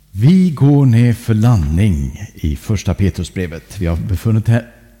Vi går ner för landning i första Petrusbrevet. Vi har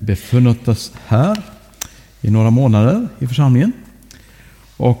befunnit oss här i några månader i församlingen.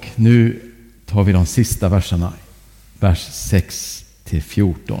 Och nu tar vi de sista verserna, vers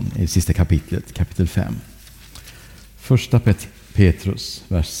 6-14 i sista kapitlet, kapitel 5. Första Petrus,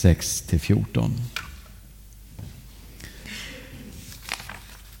 vers 6-14.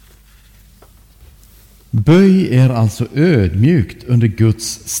 Böj er alltså ödmjukt under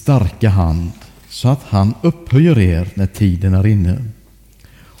Guds starka hand, så att han upphöjer er när tiden är inne.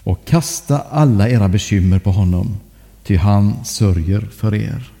 Och kasta alla era bekymmer på honom, ty han sörjer för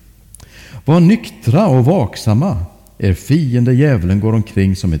er. Var nyktra och vaksamma. Er fiende djävulen går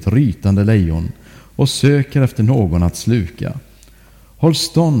omkring som ett rytande lejon och söker efter någon att sluka. Håll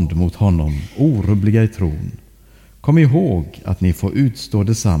stånd mot honom, orubbliga i tron. Kom ihåg att ni får utstå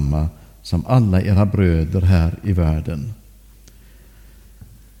detsamma som alla era bröder här i världen.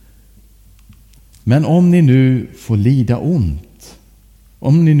 Men om ni nu får lida ont,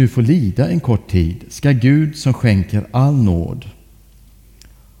 om ni nu får lida en kort tid, ska Gud som skänker all nåd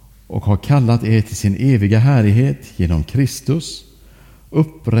och har kallat er till sin eviga härlighet genom Kristus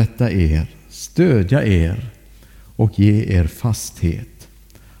upprätta er, stödja er och ge er fasthet.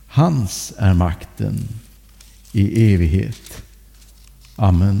 Hans är makten i evighet.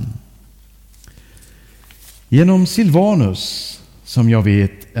 Amen. Genom Silvanus, som jag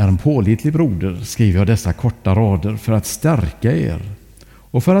vet är en pålitlig broder, skriver jag dessa korta rader för att stärka er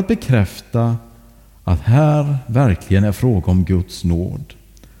och för att bekräfta att här verkligen är fråga om Guds nåd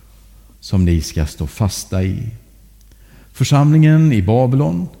som ni ska stå fasta i. Församlingen i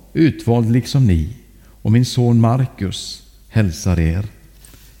Babylon, utvald liksom ni, och min son Markus hälsar er.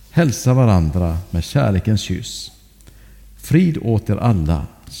 Hälsa varandra med kärlekens kyss. Frid åt er alla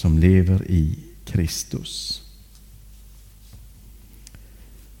som lever i Kristus.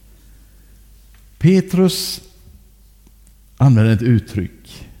 Petrus använder ett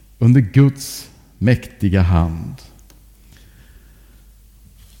uttryck, under Guds mäktiga hand.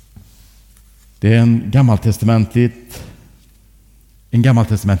 Det är en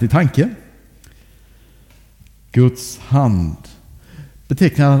gammaltestamentlig tanke. Guds hand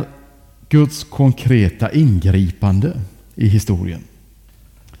betecknar Guds konkreta ingripande i historien.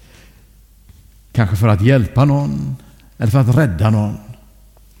 Kanske för att hjälpa någon eller för att rädda någon.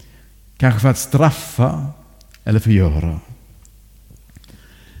 Kanske för att straffa eller förgöra.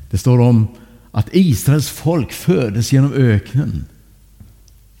 Det står om att Israels folk fördes genom öknen.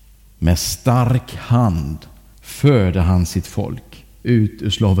 Med stark hand förde han sitt folk ut ur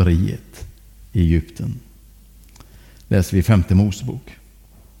slaveriet i Egypten. Läser vi i 5:e Mosebok.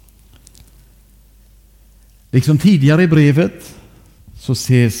 Liksom tidigare i brevet så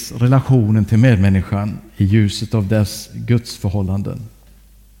ses relationen till medmänniskan i ljuset av dess gudsförhållanden.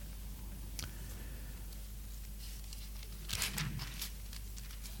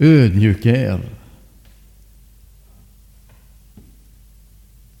 Ödmjuka er.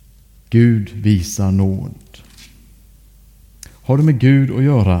 Gud visar nåd. Har du med Gud att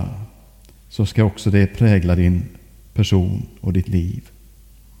göra, så ska också det prägla din person och ditt liv.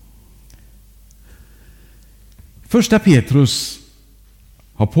 Första Petrus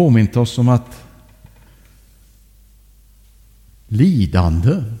har påmint oss om att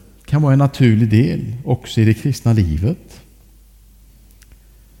lidande kan vara en naturlig del också i det kristna livet.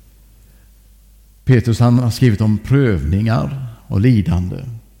 Petrus han har skrivit om prövningar och lidande.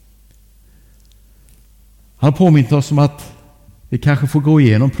 Han har påmint oss om att vi kanske får gå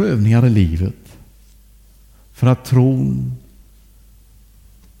igenom prövningar i livet för att tron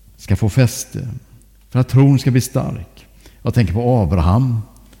ska få fäste, för att tron ska bli stark. Jag tänker på Abraham.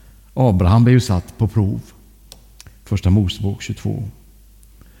 Abraham blev ju satt på prov. Första Mosebok 22.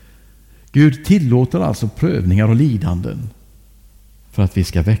 Gud tillåter alltså prövningar och lidanden för att vi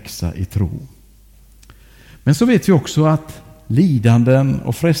ska växa i tro. Men så vet vi också att lidanden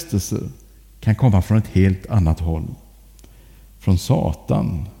och frestelser kan komma från ett helt annat håll. Från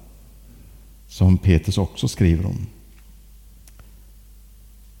Satan, som Petrus också skriver om.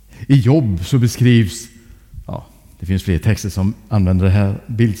 I Jobb så beskrivs, det finns fler texter som använder det här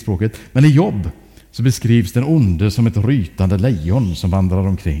bildspråket, men i Jobb så beskrivs den onde som ett rytande lejon som vandrar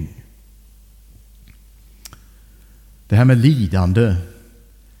omkring. Det här med lidande,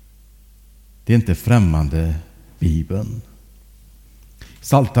 det är inte främmande Bibeln.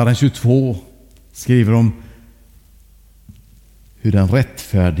 Psaltaren 22 skriver om hur den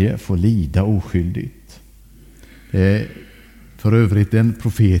rättfärdige får lida oskyldigt. Det är för övrigt en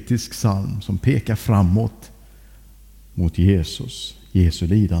profetisk psalm som pekar framåt mot Jesu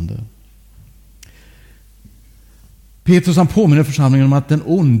lidande. Petrus han påminner församlingen om att den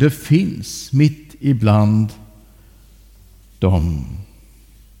onde finns mitt ibland dem.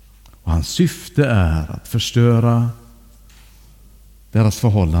 Och hans syfte är att förstöra deras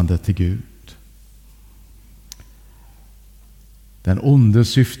förhållande till Gud. Den ondes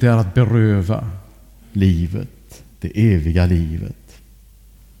syfte är att beröva livet, det eviga livet.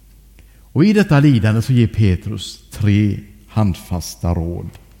 Och i detta lidande så ger Petrus 3 handfasta råd.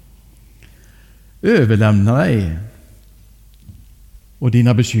 Överlämna dig och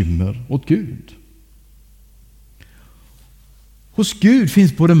dina bekymmer åt Gud. Hos Gud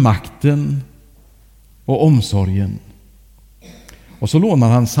finns både makten och omsorgen. Och så lånar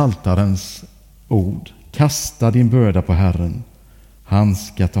han Psaltarens ord. Kasta din börda på Herren. Han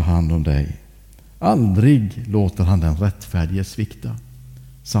ska ta hand om dig. Aldrig låter han den rättfärdige svikta.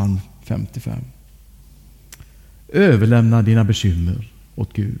 Psalm 55. Överlämna dina bekymmer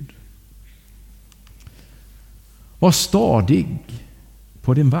åt Gud. Var stadig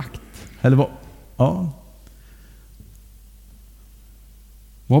på din vakt. Eller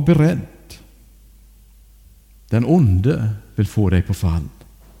var beredd. Den onde vill få dig på fall.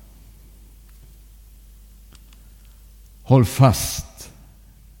 Håll fast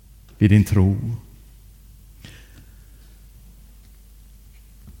vid din tro.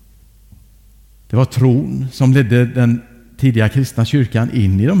 Det var tron som ledde den tidiga kristna kyrkan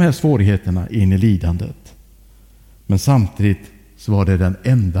in i de här svårigheterna, in i lidandet. Men samtidigt så var det den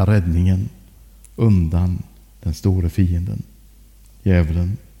enda räddningen undan den stora fienden,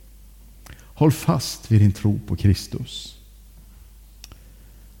 djävulen. Håll fast vid din tro på Kristus.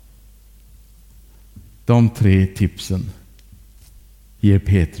 De 3 tipsen ger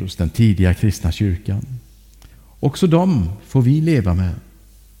Petrus den tidiga kristna kyrkan. Också dem får vi leva med.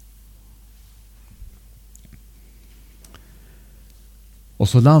 Och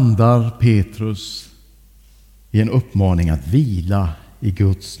så landar Petrus i en uppmaning att vila i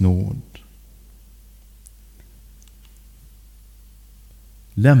Guds nåd.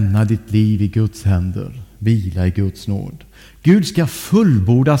 Lämna ditt liv i Guds händer. Vila i Guds nåd. Gud ska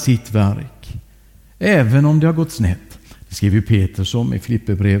fullborda sitt verk. Även om det har gått snett. Det skriver Petrus om i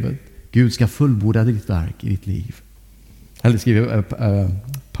Filipperbrevet. Gud ska fullborda ditt verk i ditt liv. Eller skriver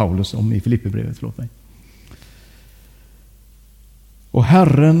Paulus om i Filipperbrevet. Förlåt mig. Och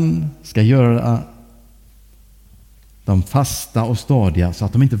Herren ska göra de fasta och stadiga så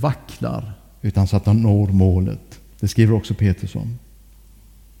att de inte vacklar utan så att de når målet. Det skriver också Petrus om.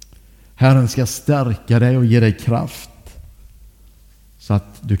 Herren ska stärka dig och ge dig kraft så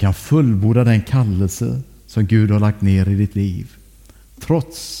att du kan fullborda den kallelse som Gud har lagt ner i ditt liv.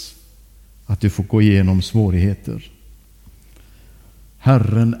 Trots att du får gå igenom svårigheter.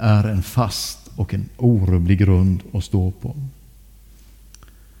 Herren är en fast och en orubblig grund att stå på.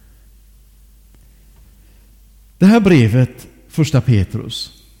 Det här brevet, första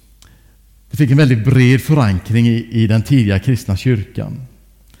Petrus, det fick en väldigt bred förankring i den tidiga kristna kyrkan.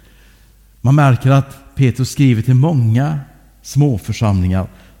 Man märker att Petrus skriver till många små församlingar.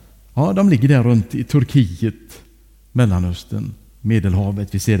 Ja, de ligger där runt i Turkiet, Mellanöstern,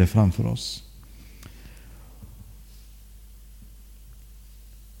 Medelhavet. Vi ser det framför oss.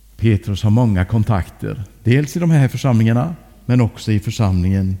 Petrus har många kontakter. Dels i de här församlingarna, men också i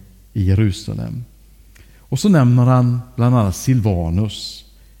församlingen i Jerusalem. Och så nämner han bland annat Silvanus,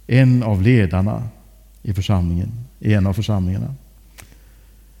 en av ledarna i församlingen, i en av församlingarna.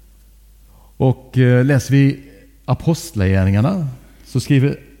 Och läser vi apostlagärningarna så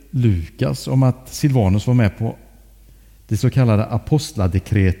skriver Lukas om att Silvanus var med på det så kallade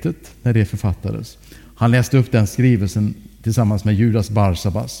apostladekretet när det författades. Han läste upp den skrivelsen tillsammans med Judas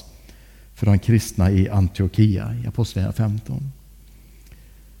Barsabas för de kristna i Antiochia i Apostlagärningarna 15.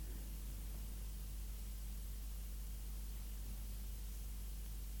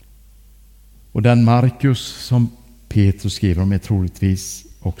 Och den Markus som Petrus skriver om är troligtvis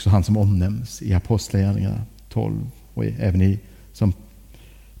också han som omnämns i Apostlagärningarna 12 och även som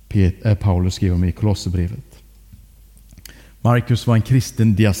Paulus skriver om i Kolosserbrevet. Markus var en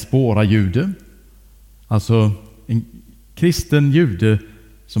kristen diaspora-jude, alltså en kristen jude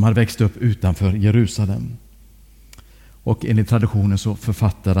som hade växt upp utanför Jerusalem. Och enligt traditionen så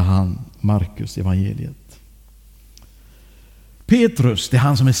författade han Markus evangeliet. Petrus, det är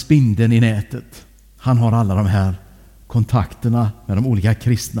han som är spindeln i nätet. Han har alla de här kontakterna med de olika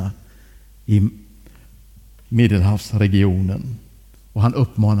kristna i Medelhavsregionen. Och han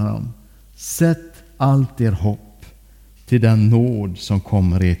uppmanar dem: sätt allt er hopp till den nåd som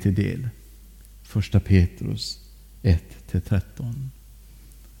kommer er till del. Första Petrus 1-13.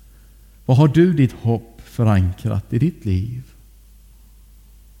 Vad har du ditt hopp förankrat i ditt liv?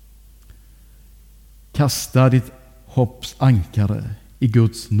 Kasta ditt hoppsankare i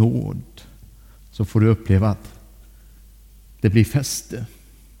Guds nåd, så får du uppleva att det blir fäste.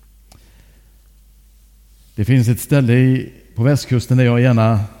 Det finns ett ställe på västkusten där jag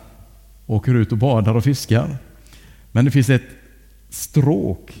gärna åker ut och badar och fiskar. Men det finns ett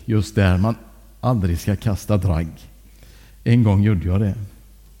stråk just där man aldrig ska kasta dragg. En gång gjorde jag det.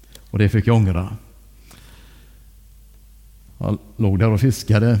 Och det fick jag ångra. Jag låg där och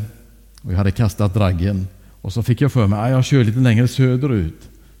fiskade och jag hade kastat draggen. Och så fick jag för mig att jag kör lite längre söderut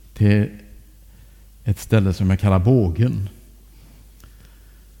till ett ställe som jag kallar Bågen.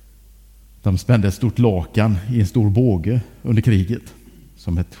 De spände ett stort lakan i en stor båge under kriget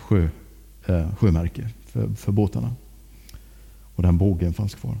som ett sjömärke för båtarna. Och den bågen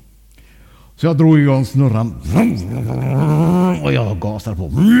fanns kvar. Så jag drog igång snurran och jag gasade på.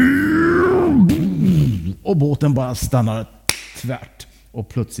 Och båten bara stannade tvärt. Och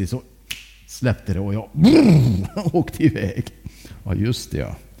plötsligt så släppte det och jag åkte iväg. Ja, just det,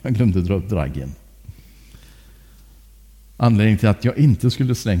 ja. Jag glömde dra upp draggen. Anledningen till att jag inte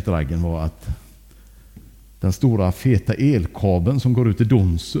skulle slängt draggen var att den stora feta elkabeln som går ut i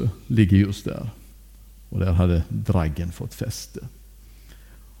Donsö ligger just där. Och där hade draggen fått fäste.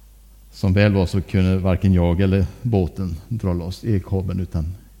 Som väl var så kunde varken jag eller båten dra loss elkabeln,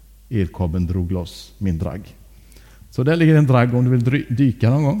 utan elkabeln drog loss min dragg. Så där ligger en dragg om du vill dyka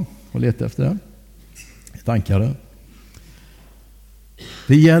någon gång och leta efter det. Ett ankare.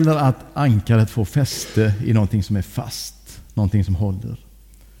 Det gäller att ankaret får fäste i någonting som är fast, någonting som håller.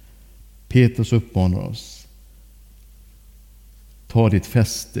 Petrus uppmanar oss: ta ditt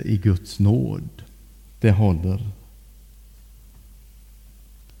fäste i Guds nåd. Det håller.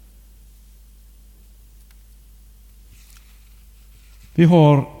 Vi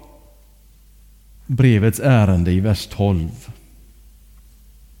har brevets ärende i vers 12.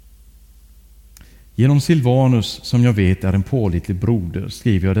 Genom Silvanus, som jag vet är en pålitlig broder,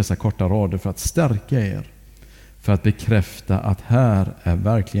 skriver jag dessa korta rader för att stärka er, för att bekräfta att här är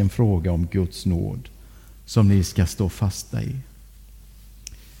verkligen fråga om Guds nåd som ni ska stå fasta i.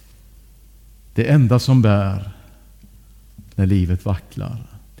 Det enda som bär när livet vacklar,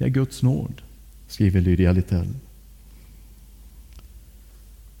 det är Guds nåd, skriver Lydia Littell.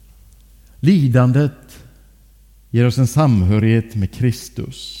 Lidandet ger oss en samhörighet med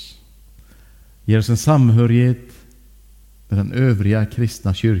Kristus. Ger oss en samhörighet med den övriga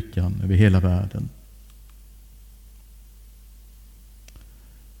kristna kyrkan över hela världen.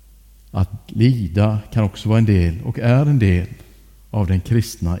 Att lida kan också vara en del och är en del av den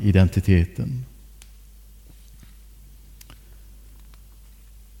kristna identiteten.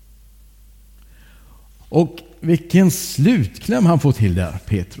 Och vilken slutkläm han får till där,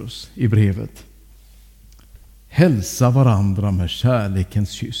 Petrus, i brevet. Hälsa varandra med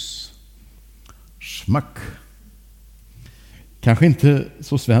kärlekens kyss. Smack. Kanske inte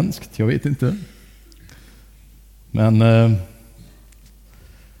så svenskt, jag vet inte. Men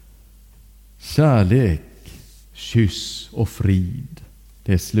kärlek, kyss och frid.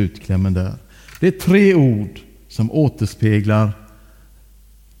 Det är slutklämmen där. Det är 3 ord som återspeglar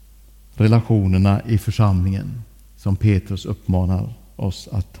relationerna i församlingen som Petrus uppmanar oss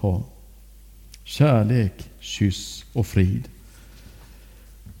att ha. Kärlek, kyss och frid.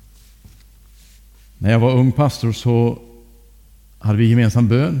 När jag var ung pastor så hade vi gemensam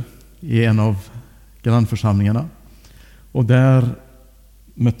bön i en av grannförsamlingarna. Och där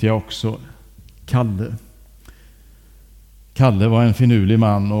mötte jag också Kalle. Kalle var en finurlig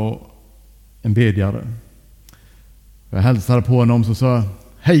man och en bedjare. Jag hälsade på honom och sa: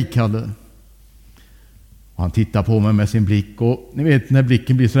 hej Kalle. Och han tittade på mig med sin blick, och ni vet när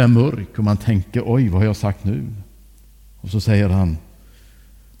blicken blir så där mörk och man tänker: oj, vad har jag sagt nu? Och så säger han: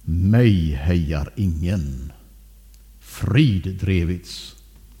 mig hejar ingen. Frid drevits.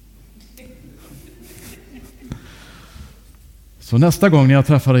 Så nästa gång när jag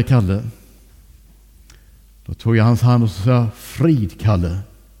träffade Kalle, då tog jag hans hand och så sa: frid Kalle.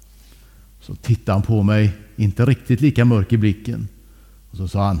 Så tittade han på mig, inte riktigt lika mörk i blicken, och så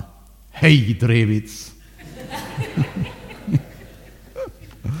sa han: hej drevits.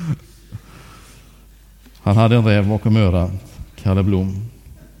 Han hade en räv bakom örat, Kalle Blom.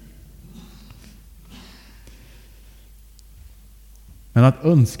 Men att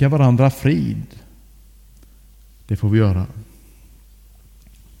önska varandra frid, det får vi göra.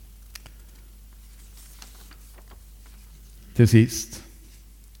 Till sist,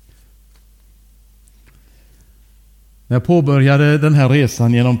 när jag påbörjade den här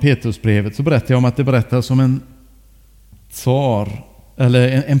resan genom Petrusbrevet så berättade jag om att det berättas om en tsar,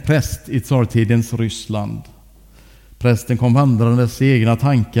 eller en präst i tsartidens Ryssland. Prästen kom vandrandes i egna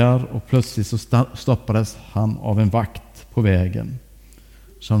tankar och plötsligt så stoppades han av en vakt på vägen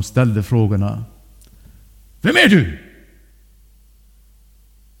som ställde frågorna: Vem är du?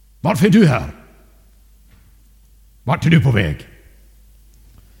 Varför är du här? Vart är du på väg?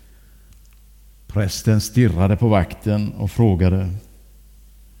 Prästen stirrade på vakten och frågade: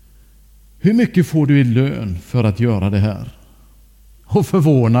 Hur mycket får du i lön för att göra det här? Och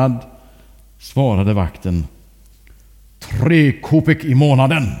förvånad svarade vakten: 3 kopek i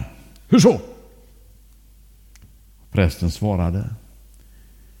månaden. Hur så? Prästen svarade: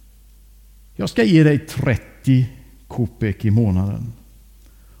 Jag ska ge dig 30 kopek i månaden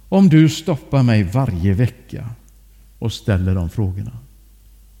om du stoppar mig varje vecka och ställer de frågorna.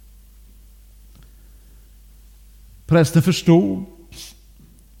 Prästen förstod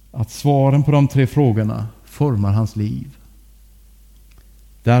att svaren på de 3 frågorna formar hans liv.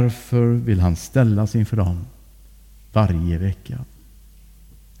 Därför vill han ställas inför dem varje vecka.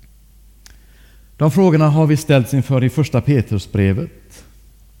 De frågorna har vi ställts inför i första Petrusbrevet.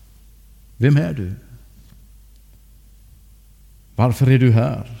 Vem är du? Varför är du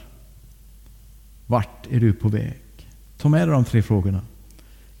här? Vart är du på väg? Ta med dig de 3 frågorna.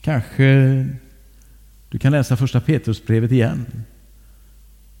 Kanske du kan läsa första Petrusbrevet igen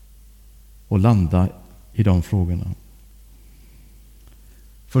och landa i de frågorna.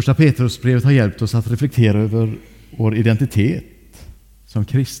 Första Petrusbrevet har hjälpt oss att reflektera över vår identitet som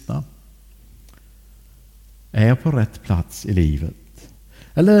kristna. Är jag på rätt plats i livet?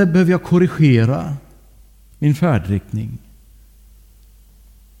 Eller behöver jag korrigera min färdriktning?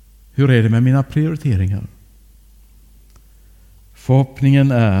 Hur är det med mina prioriteringar?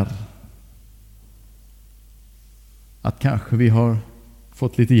 Förhoppningen är att kanske vi har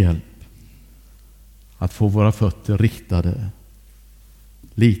fått lite hjälp att få våra fötter riktade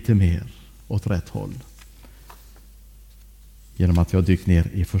lite mer åt rätt håll genom att vi har dykt ner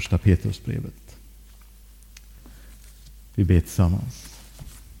i första Petrusbrevet. Vi ber tillsammans.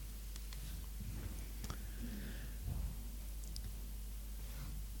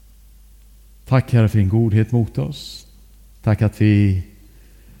 Tack Herre för din godhet mot oss. Tack att vi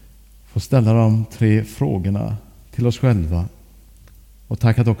får ställa de 3 frågorna till oss själva. Och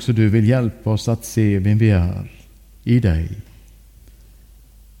tack att också du vill hjälpa oss att se vem vi är i dig.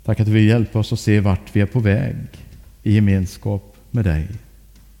 Tack att du vill hjälpa oss att se vart vi är på väg i gemenskap med dig.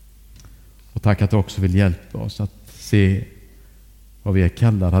 Och tack att du också vill hjälpa oss att se vad vi är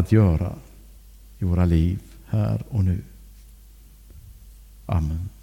kallade att göra i våra liv här och nu. Amen.